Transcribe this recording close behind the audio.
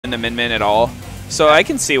into Min at all. So I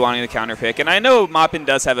can see wanting the counter pick. And I know MopN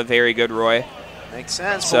does have a very good Roy. Makes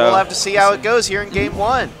sense. So we'll have to see how it goes here in game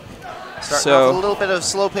one. Starting off with a little bit of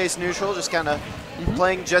slow-paced neutral, just kind of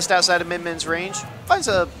playing just outside of Min's range. Finds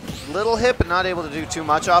a little hit, but not able to do too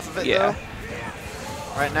much off of it, though.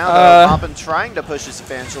 Right now, though, MopN trying to push his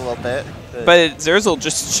advantage a little bit. But Xerzal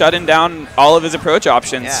just shutting down all of his approach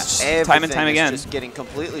options time and time again. Just getting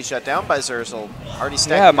completely shut down by Xerzal. Already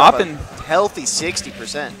stacking up a healthy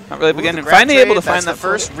 60%. Not really beginning. Finally able to find that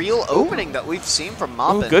first real opening that we've seen from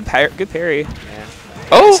MopN. Good parry. Yeah.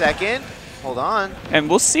 Oh! Second. Hold on. And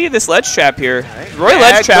we'll see this ledge trap here. Right. Roy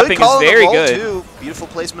ledge trapping is very good. Too. Beautiful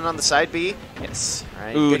placement on the side B. Yes.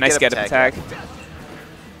 Right. Ooh, nice get up attack.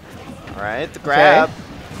 All right, the grab. Okay.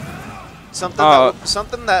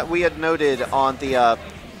 Something that we had noted on the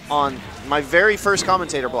on my very first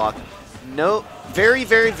commentator block.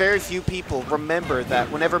 Very few people remember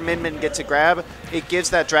that whenever Min gets a grab, it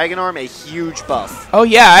gives that Dragon Arm a huge buff. Oh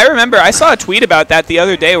yeah, I remember. I saw a tweet about that the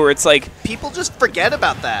other day where it's like people just forget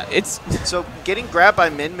about that. So getting grabbed by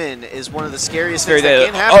Min is one of the scariest things that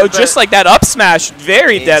can happen. Oh, just like that up smash,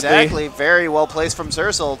 very deadly. Exactly, very well placed from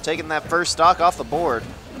Xerzal, taking that first stock off the board.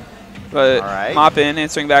 But MopN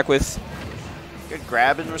answering back with good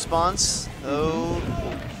grab in response. Oh.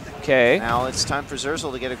 Okay. Now it's time for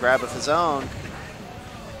Xerzal to get a grab of his own.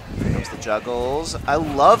 Here comes the juggles. I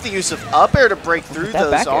love the use of up air to break through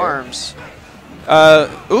those arms.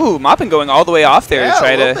 Ooh, MopN going all the way off there to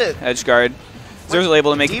try to edge guard. Xerzal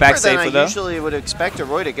able to make it back safer, though. I usually would expect a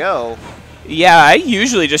Roy to go. Yeah, I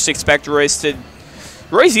usually just expect Roy's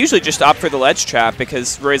usually just opt for the ledge trap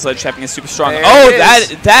because Roy's ledge trapping is super strong.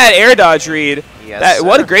 That air dodge read. Yes,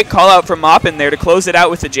 what a great call out from MopN there to close it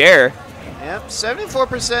out with the Jer. Yep,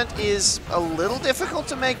 74% is a little difficult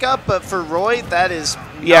to make up, but for Roy, that is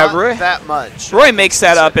not that much. Roy makes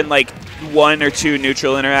that up in like 1 or 2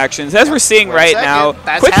 neutral interactions, as we're seeing right now.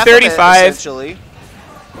 That's quick 35. Essentially.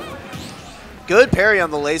 Good parry on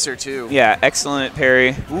the laser, too. Yeah, excellent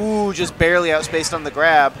parry. Ooh, just barely outspaced on the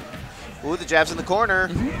grab. Ooh, the jab's in the corner.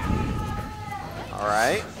 All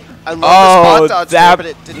right. I love the spot dodge there, but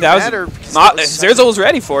it didn't matter. Xerzal was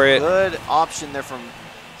ready for it. Good option there from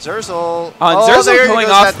Xerzal. Xerzal going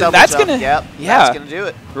off. That's going to that's going to do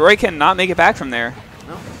it. Roy cannot make it back from there.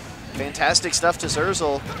 No. Fantastic stuff to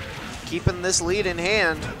Xerzal. Keeping this lead in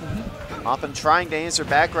hand. MopN trying to answer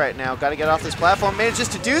back right now. Got to get off this platform. Manages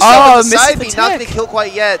to do so with the side B. Not going to kill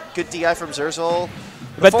quite yet. Good DI from Xerzal.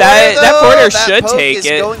 But that forwarder should take it.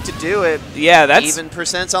 Is going to do it. Yeah, that's even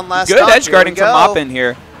percents on last. Good edge guarding from MopN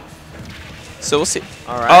here. So we'll see.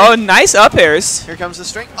 All right. Oh, nice up airs. Here comes the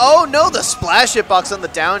string. Oh no, the splash hitbox on the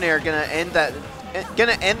down air gonna end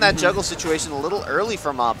that juggle situation a little early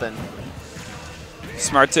for MopN.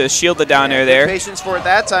 Smart to shield the down air there. Patience for it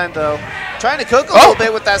that time though. Trying to cook a little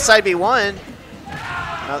bit with that side B1.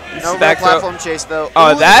 No real platform chase though.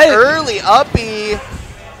 Oh, that early up B.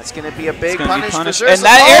 That's gonna be a big punish for Xerzal. And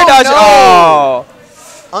that air dodge. No.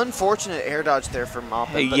 Unfortunate air dodge there from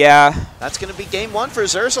MopN. Yeah. That's going to be game 1 for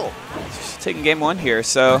Xerzal. Taking game 1 here,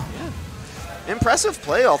 so. Yeah. Impressive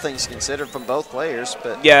play, all things considered, from both players.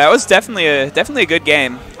 But yeah, that was definitely a good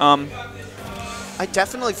game. I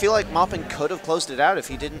definitely feel like MopN could have closed it out if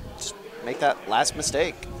he didn't make that last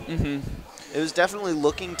mistake. It was definitely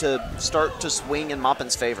looking to start to swing in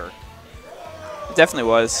MopN's favor. It definitely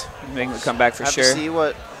was. Making the comeback for sure. Have to see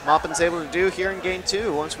what MopN's able to do here in game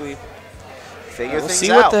 2 once we figure things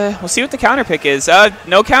out. We'll see what the counter pick is.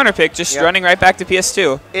 No counter pick, just running right back to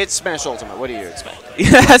PS2. It's Smash Ultimate. What do you expect?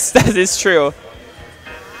 Yes, that is true.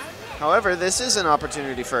 However, this is an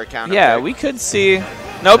opportunity for a counter pick. We could see.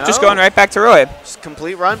 Nope, just going right back to Roy. Just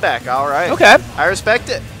complete run back. All right. Okay. I respect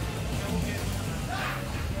it.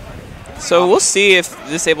 So we'll see if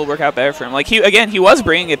this able to work out better for him. Like he was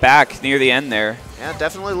bringing it back near the end there. Yeah,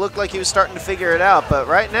 definitely looked like he was starting to figure it out. But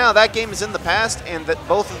right now, that game is in the past, and that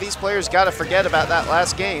both of these players got to forget about that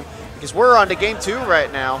last game because we're on to game 2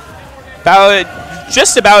 right now.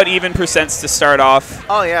 Just about even percents to start off.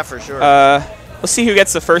 Oh yeah, for sure. We'll see who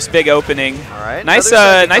gets the first big opening. All right. Nice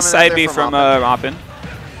side B from MopN.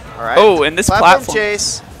 All right. Oh, and this platform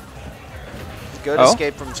chase. Good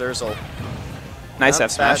escape from Xerzal. Nice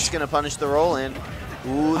F smash. That's going to punish the roll in.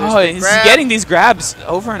 Ooh, he's getting these grabs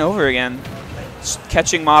over and over again. Just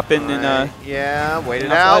catching MopN and yeah, wait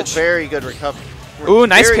it out. Very good recovery. Ooh,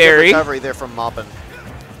 nice parry. Good recovery there from MopN.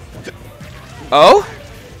 Oh?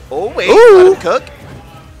 Oh, wait. Let him cook.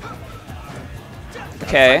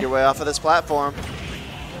 Okay. Find your way off of this platform.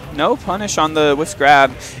 No punish on the whiff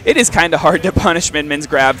grab. It is kind of hard to punish Min's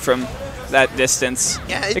grab from that distance.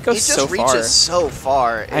 Yeah, it goes just so far. reaches so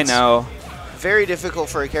far. I know. very difficult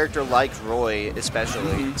for a character like Roy,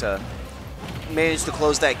 especially, to manage to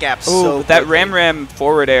close that gap so quickly. That Ram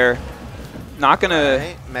forward air. Not going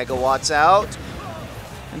to... Megawatts out.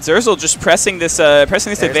 And Xerzal just pressing this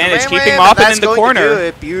advantage, keeping MopN MopN in the corner. To do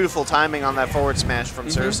it. Beautiful timing on that forward smash from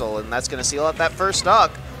Xerzal, and that's going to seal out that first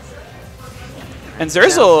stock. And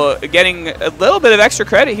Xerzal getting a little bit of extra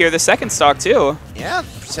credit here, the second stock too. Yeah,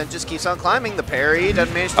 percent just keeps on climbing. The parry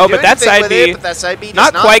doesn't manage to do but that side B, but that side B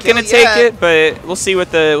not quite going to take it, but we'll see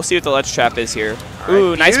what the ledge trap is here.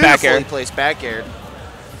 Ooh, nice back air. Beautifully placed back air.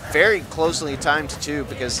 Very closely timed too,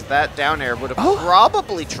 because that down air would have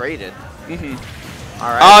probably traded. All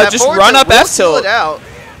right, just run up F tilt.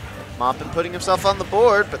 MopN putting himself on the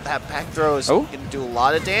board, but that back throw is going to do a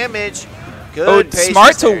lot of damage. Good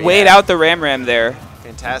smart to wait out the Ram there.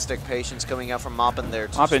 Fantastic patience coming out from MopN there.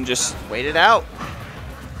 MopN just wait it out.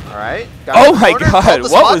 All right. Oh my God,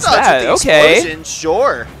 what was that? Okay.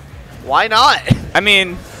 Sure. Why not? I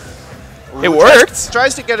mean, it worked.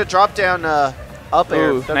 Tries to get a drop down up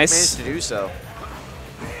air. Doesn't nice. manage to do so.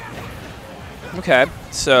 Okay,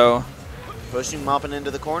 so pushing MopN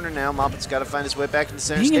into the corner now. MopN's got to find his way back into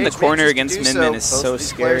center stage. Being in the corner against Min is so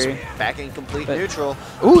scary. Back in complete neutral.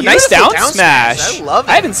 Ooh, nice down smash. I love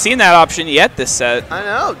it. I haven't seen that option yet this set. I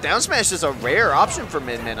know. Down smash is a rare option for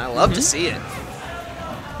Min. I love to see it.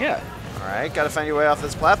 Yeah. All right, got to find your way off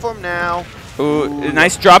this platform now. Ooh,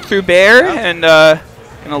 nice drop through bear and a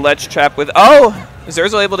ledge trap with. Oh, is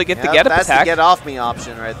Xerzal able to get the get up attack? That's the get off me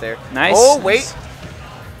option right there. Nice. Oh, wait.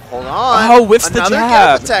 Hold on. Oh, whiffs the jab. Another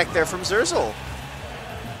get attack there from Xerzal.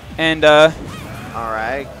 And, all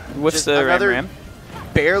right. Whiffs the Ram.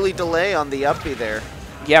 Barely delay on the up B there.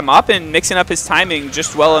 Yeah, MopN mixing up his timing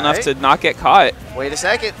just well enough to not get caught. Wait a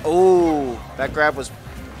second. Oh, that grab was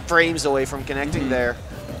frames away from connecting there.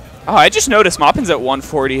 Oh, I just noticed MopN's at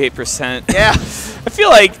 148%. Yeah.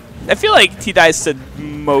 I feel like he dies to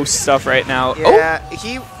most stuff right now. Yeah,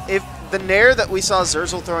 if the nair that we saw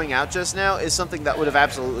Xerzal throwing out just now is something that would have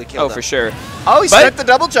absolutely killed him. Oh, for sure. Oh, he stuck the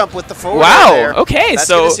double jump with the forward. Wow. Okay, that's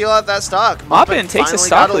so going to seal out that stock. MopN takes a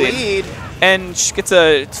stock lead and gets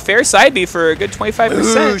a fair side B for a good 25%.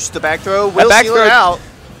 Boosh, the back throw will seal it out.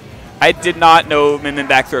 I did not know Min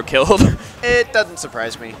back throw killed. It doesn't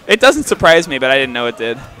surprise me. It doesn't surprise me, but I didn't know it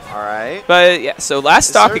did. All right. But yeah, so last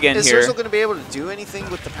stock again here. Is Xerzal going to be able to do anything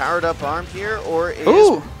with the powered up arm here, or is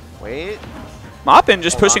wait? MopN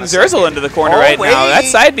just pushing Xerzal into the corner now. That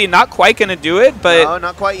side B not quite going to do it, but no,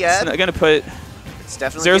 not quite yet. It's going to put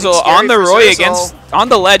Xerzal on the Roy on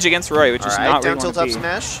the ledge against Roy, which is not where you want to be.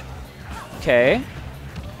 Smash. Okay.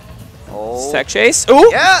 Oh. Tech chase. Ooh.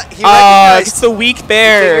 Yeah. He recognized. It's the weak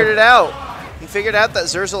bear. He figured it out. He figured out that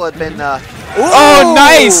Xerzal had been. Oh,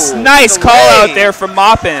 nice call out there from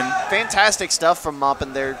MopN. Fantastic stuff from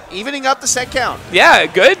MopN there, evening up the set count. Yeah,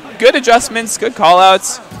 good adjustments, good call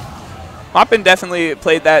outs. MopN definitely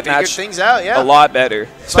played that match things out, a lot better,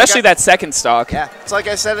 especially that second stock. Yeah, it's like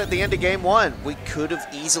I said at the end of game one, we could have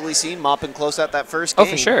easily seen MopN close out that first game. Oh,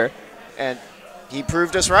 for sure. And he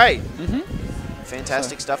proved us right.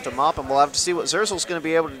 Fantastic stuff to MopN. We'll have to see what Xerzal's going to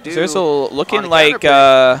be able to do. Xerzal looking like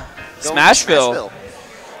Smashville.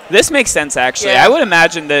 This makes sense, actually. Yeah. I would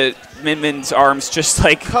imagine that Min-Min's arms just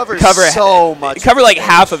like cover so much. Cover like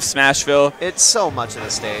half of Smashville. It's so much of the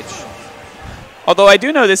stage. Although I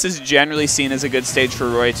do know this is generally seen as a good stage for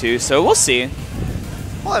Roy too, so we'll see.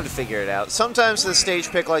 We'll have to figure it out. Sometimes the stage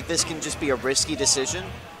pick like this can just be a risky decision,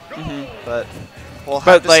 but we'll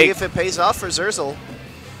have to see if it pays off for Xerzal.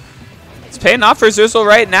 It's paying off for Xerzal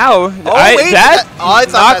right now. I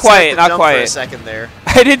thought not quite. For a second there.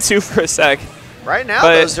 I did too for a sec. Right now,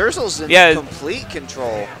 though, Xerzal's in complete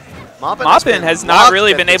control. MopN has not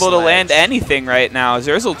really been able to land anything right now.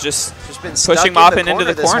 Xerzal just been pushing MopN into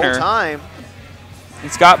the corner.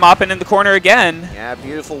 He's got MopN in the corner again. Yeah,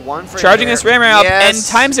 beautiful one for charging this Ram up and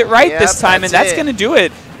times it right this time, and that's going to do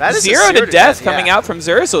it. That is 0 to death coming out from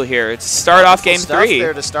Xerzal here to start off game 3.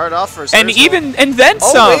 There to start off for Xerzal. And then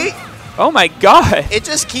some. Wait. Oh my God! It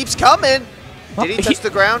just keeps coming. Did he touch the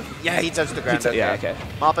ground? Yeah, he touched the ground. Yeah, okay.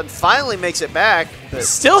 MopN finally makes it back.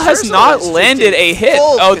 Still has not landed a hit.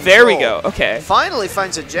 Oh, there we go. Okay. Finally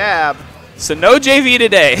finds a jab. So no JV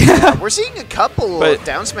today. We're seeing a couple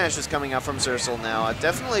down smashes coming out from Xerzal now. I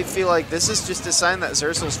definitely feel like this is just a sign that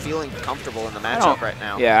Xerzal's feeling comfortable in the matchup right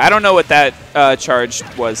now. Yeah, I don't know what that charge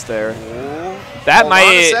was there. Ooh. That Hold on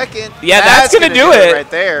a second. Yeah, that's going to do it.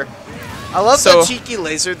 Right there. I love the cheeky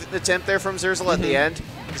laser attempt there from Xerzal at the end.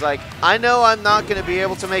 It's like, I know I'm not going to be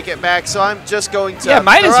able to make it back, so I'm just going to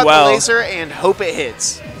might throw as out well. the laser and hope it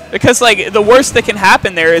hits. Because, like, the worst that can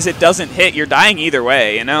happen there is it doesn't hit. You're dying either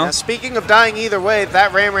way, you know? Yeah, speaking of dying either way,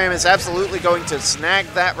 that Ram is absolutely going to snag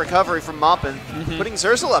that recovery from MopN, putting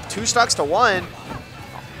Xerzal up 2 stocks to 1.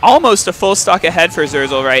 Almost a full stock ahead for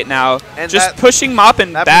Xerzal right now. And just pushing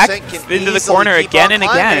MopN back into the corner again and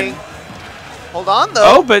again. Hold on,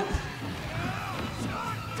 though. Oh, but...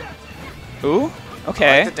 Ooh,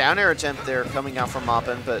 okay. I like the down air attempt there coming out from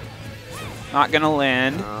MopN, but... Not going to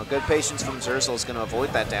land. Good patience from Xerzal is going to avoid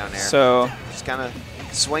that down air. So... Just kind of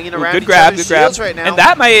swinging around good grab, right now. And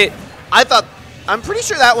that might... I'm pretty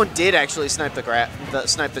sure that one did actually snipe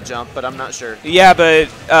the jump, but I'm not sure. Yeah, but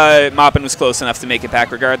MopN was close enough to make it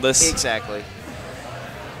back regardless. Exactly.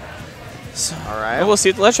 So, all right. Well, we'll see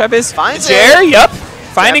what the ledge trap is. Finds Jer, yep.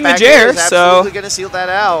 Finding the Jer, absolutely going to seal that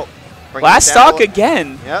out. Last stock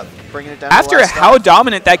again. Yep. Bringing it down after how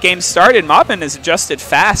dominant that game started, MopN has adjusted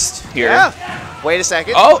fast here. Yeah. Wait a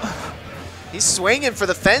second. Oh. He's swinging for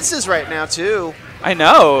the fences right now, too. I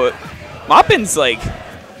know. MopN's like...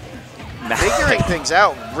 Figuring things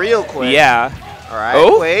out real quick. Yeah. All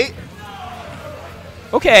right, wait.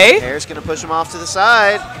 Okay. Air's going to push him off to the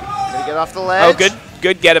side. Going to get off the ledge. Oh,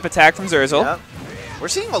 good get-up attack from Xerzal. Yep. We're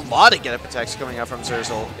seeing a lot of get-up attacks coming out from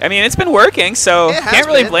Xerzal. I mean, it's been working, so can't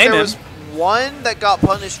really blame him. There was one that got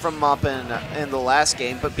punished from MopN in the last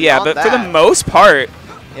game, but yeah, but for the most part,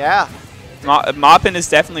 yeah, MopN has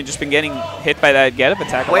definitely just been getting hit by that get-up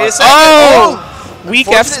attack. Wait a second. Oh! Weak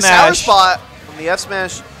F smash. Spot from the F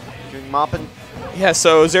smash. Giving MopN. Yeah,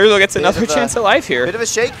 so Xerzal gets another chance at life here. Bit of a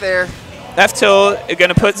shake there. F tilt going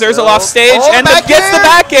to put Xerzal off stage and gets the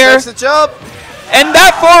back air. That's the jump. And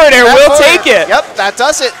that forward air will take it. Yep, that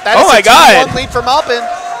does it. That is my God. 2-1 lead for MopN.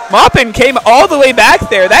 MopN came all the way back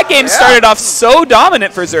there. That game started off so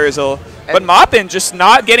dominant for Xerzal, but MopN just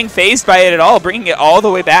not getting phased by it at all, bringing it all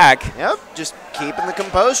the way back. Yep, just keeping the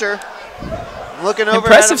composure. Looking over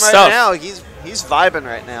Impressive at him stuff. Right now. He's vibing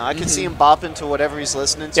right now. I can see him bopping to whatever he's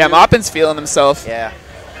listening to. Yeah, MopN's feeling himself. Yeah.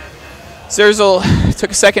 Xerzal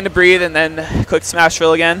took a second to breathe and then clicked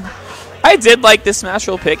Smashville again. I did like this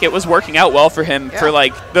Smashville pick. It was working out well for him for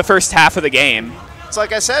like the first half of the game. It's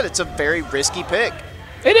like I said, it's a very risky pick.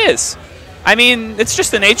 It is. I mean, it's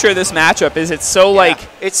just the nature of this matchup. Is it's so like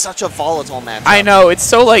it's such a volatile matchup. I know. It's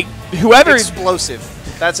so like whoever explosive.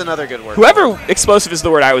 That's another good word. Whoever explosive is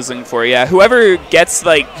the word I was looking for. Yeah.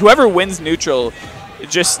 Whoever wins neutral,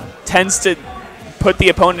 just tends to put the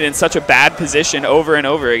opponent in such a bad position over and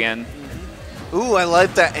over again. Ooh, I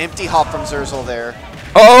like that empty hop from Xerzal there.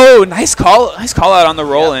 Oh, nice call out on the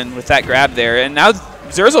roll in with that grab there, and now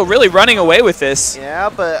Xerzal really running away with this. Yeah,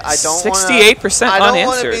 but I don't 68% I don't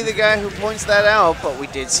want to unanswered. be the guy who points that out, but we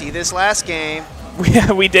did see this last game.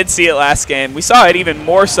 Yeah, we did see it last game. We saw it even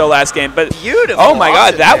more so last game. But beautiful. Oh my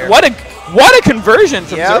God, what a conversion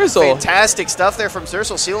from Xerzal. Fantastic stuff there from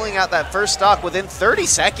Xerzal, sealing out that first stock within 30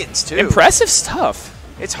 seconds too. Impressive stuff.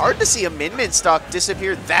 It's hard to see a min-min stock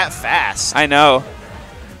disappear that fast. I know.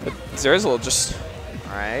 But Xerzal just...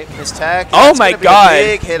 All right, missed tech. Oh my God.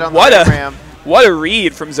 Big hit on the ram. What a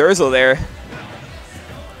read from Xerzal there.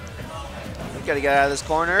 We've got to get out of this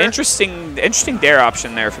corner. Interesting dare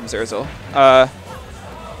option there from Xerzal.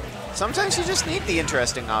 Sometimes you just need the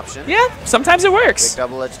interesting option. Yeah, sometimes it works. Big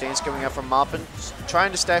double edge dance coming up from MopN.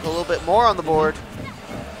 Trying to stack a little bit more on the board.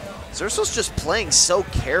 Xerzal's just playing so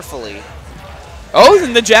carefully. Oh,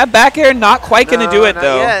 and the jab back air, not quite going to do it,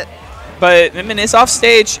 though. Yet. But MopN is off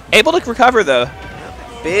stage. Able to recover, though.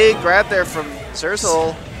 Big grab there from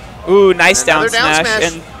Xerzal. Ooh, nice down smash.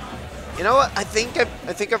 And you know what? I think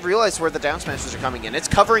I've realized where the down smashes are coming in. It's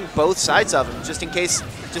covering both sides of him, just in case.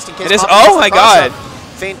 It is. Oh my God!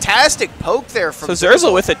 Fantastic poke there from. So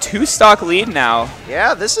Xerzal with a 2-stock lead now.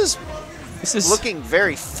 Yeah, this is looking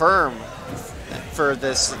very firm for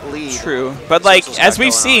this lead. True, but like as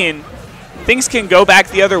we've seen, things can go back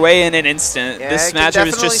the other way in an instant. Yeah, this matchup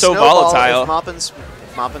is just so volatile.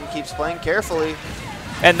 MopN keeps playing carefully.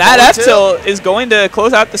 And that F tilt is going to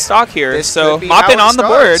close out the stock here. So MopN on the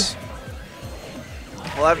board.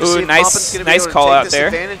 We'll have to see if MopN's going to be able to call take out this there.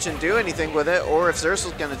 advantage and do anything with it, or if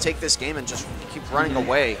Xerzal's going to take this game and just keep running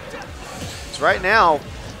away. So right now,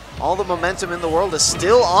 all the momentum in the world is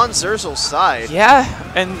still on Xerzal's side.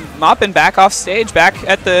 Yeah, and MopN back off stage, back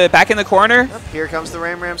in the corner. Yep, here comes the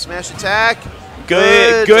Ram smash attack.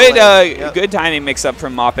 Good timing mix up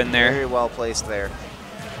from MopN there. Very well placed there.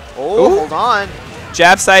 Oh, hold on.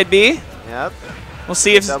 Jab side B. Yep. We'll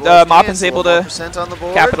see if MopN's able to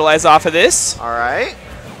capitalize off of this. All right.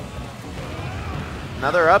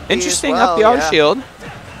 Another up B. Interesting up the R shield.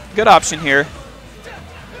 Good option here.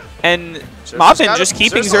 And MopN just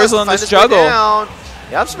keeping Xerzal in this juggle.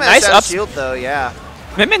 The up smash nice up shield though, yeah.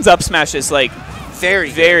 MopN's up smash is like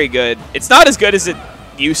Very good. It's not as good as it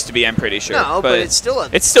used to be, I'm pretty sure. No, but it's still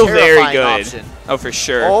very good. Option. Oh, for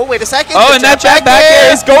sure. Oh, wait a second. Oh, and that jab back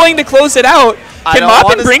air is going to close it out. Can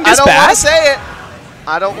MopN bring this back?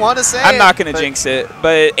 I don't want to say it. I'm not going to jinx it,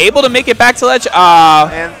 but able to make it back to ledge.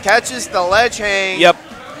 And catches the ledge hang. Yep.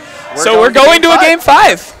 So we're going to a game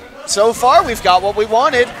 5. So far, we've got what we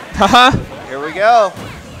wanted. Here we go.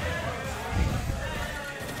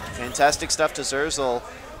 Fantastic stuff to Xerzal,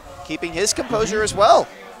 keeping his composure as well.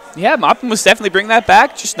 Yeah, MopN was definitely bringing that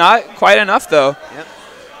back, just not quite enough though. Yep.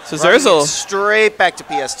 So Xerzal straight back to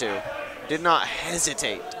PS2. Did not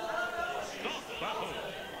hesitate.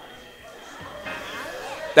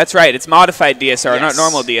 That's right, it's modified DSR, yes. not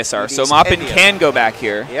normal DSR. So MopN can go back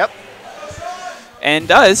here. Yep. And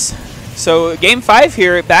does. So game 5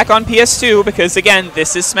 here, back on PS2, because again,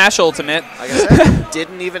 this is Smash Ultimate. Like I said,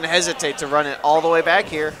 didn't even hesitate to run it all the way back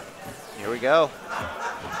here. Here we go.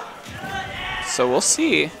 So we'll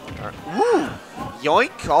see. Woo!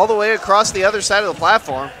 Yoink, all the way across the other side of the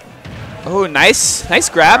platform. Oh, nice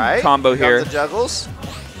grab combo here. The juggles.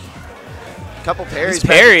 Couple parries.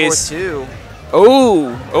 Parries too.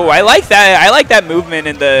 Oh, I like that. I like that movement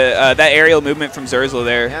and the that aerial movement from Xerzal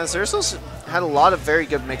there. Yeah, Xerzal's had a lot of very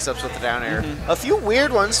good mix-ups with the down air. A few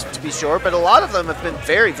weird ones, to be sure, but a lot of them have been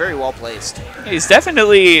very, very well placed. He's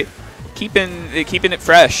definitely keeping it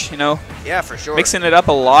fresh, you know. Yeah, for sure. Mixing it up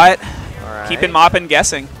a lot. All right. Keeping MopN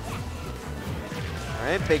guessing. All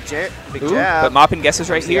right, big jab. But MopN guesses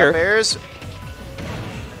right here. Airs.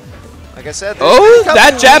 Like I said,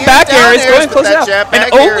 that jab back air is going to close it out.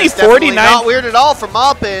 And only 49. Not weird at all from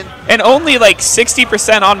MopN. And only like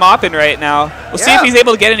 60% on MopN right now. We'll see if he's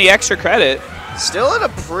able to get any extra credit. Still in a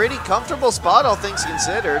pretty comfortable spot, all things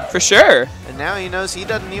considered. For sure. And now he knows he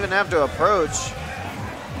doesn't even have to approach.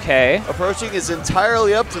 Okay. Approaching is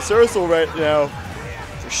entirely up to Xerzal right now.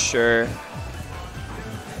 For sure.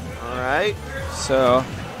 All right. So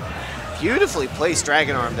beautifully placed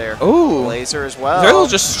Dragon Arm there. Ooh. Laser as well.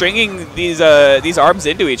 Xerzal's just stringing these arms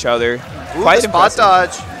into each other. Ooh, Quite spot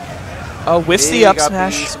dodge. Oh, whiffs the up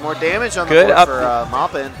smash. Some more damage on the board for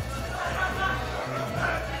MopN.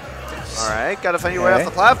 All right, got to find your way off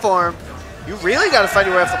the platform. You really got to find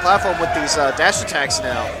your way off the platform with these dash attacks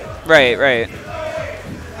now. Right.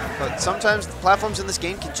 But sometimes the platforms in this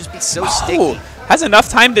game can just be so sticky. Has enough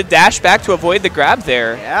time to dash back to avoid the grab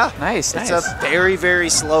there. Yeah. Nice. It's a very, very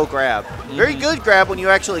slow grab. Very good grab when you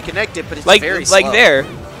actually connect it, but it's very slow. Like there.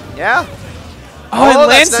 Yeah. Oh, it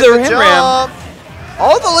lands the ram.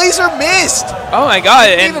 Oh, the laser missed. Oh, my God.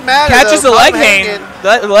 And catches the leg hang.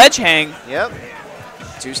 The ledge hang. Yep.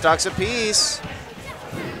 2 stocks apiece.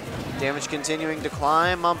 Damage continuing to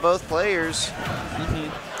climb on both players.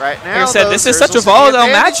 Right now, like I said, this is such a volatile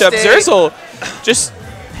matchup. Xerzal just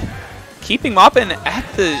keeping MopN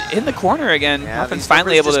in the corner again. Yeah, MopN's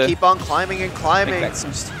finally able to keep on climbing and climbing.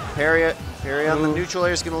 Parry on the neutral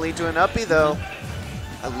air is going to lead to an uppie, though.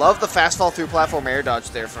 I love the fast fall through platform air dodge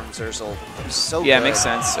there from Xerzal. So yeah, good. Makes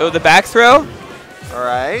sense. Oh, the back throw. All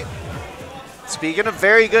right. Speaking of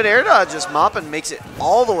very good air dodges, MopN makes it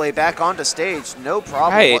all the way back onto stage. No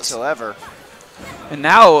problem whatsoever. And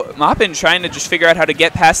now MopN trying to just figure out how to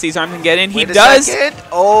get past these arms and get in. He does.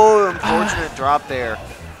 Oh, unfortunate drop there.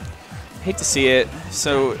 Hate to see it.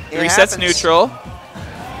 So resets neutral.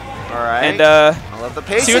 All right. And I love the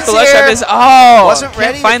patience see what the left jab is. Oh, wasn't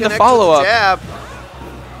ready can't find to the follow-up.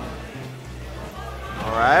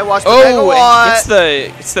 All right, watch the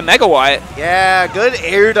megawatt. It's the megawatt. Yeah, good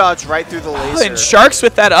air dodge right through the laser. And Sharks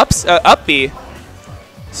with that up B.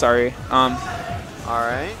 Sorry. All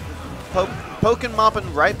right. Poking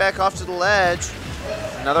MopN right back off to the ledge.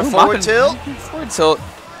 Another forward tilt. Forward tilt.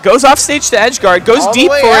 Goes off stage to edge guard. Goes all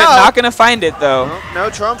deep for it. Not going to find it, though.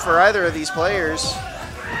 No trump for either of these players.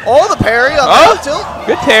 Oh, the parry on the up tilt.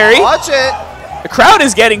 Good parry. Watch it. The crowd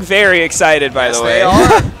is getting very excited, by the way. They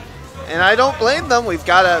are. And I don't blame them. We've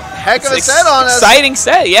got a heck of a set on us. Exciting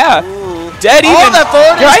set, yeah. Ooh. Dead even. Oh, that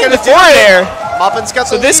forward air right in the forward air. MopN's got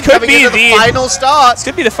the lead. This could be the final stock. This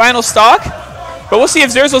could be the final stock. But we'll see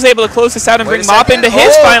if Xerzal's able to close this out and bring MopN to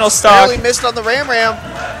his final stock. Barely missed on the ram.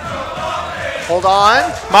 Hold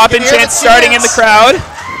on. MopN chance starting in the crowd.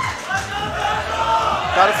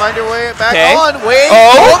 Gotta find your way back on. Wait.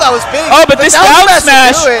 Oh, that was big. Oh, but this down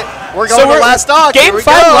smash. We're going to last stock. Game 5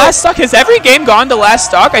 last stock. Has every game gone to last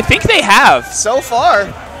stock? I think they have. So far.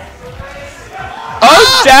 Oh,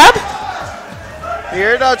 jab. The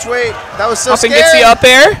air dodge, wait. That was so scary. MopN gets the up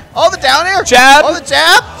air. Oh, the down air. Jab. Oh, the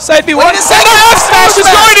jab. Side B1. And the up smash is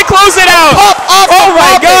going to close it out. Pop off. Oh,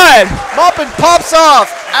 my God. MopN pops off.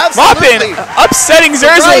 Absolutely. MopN upsetting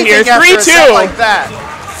Xerzal here. 3-2. Like that.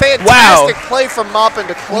 fantastic play from MopN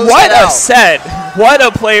to close what it out. What a set. What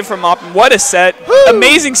a play from MopN. What a set. Woo.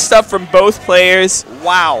 Amazing stuff from both players.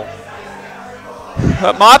 Wow.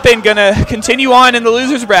 But MopN going to continue on in the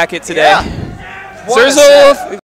losers bracket today. Yeah. Xerzal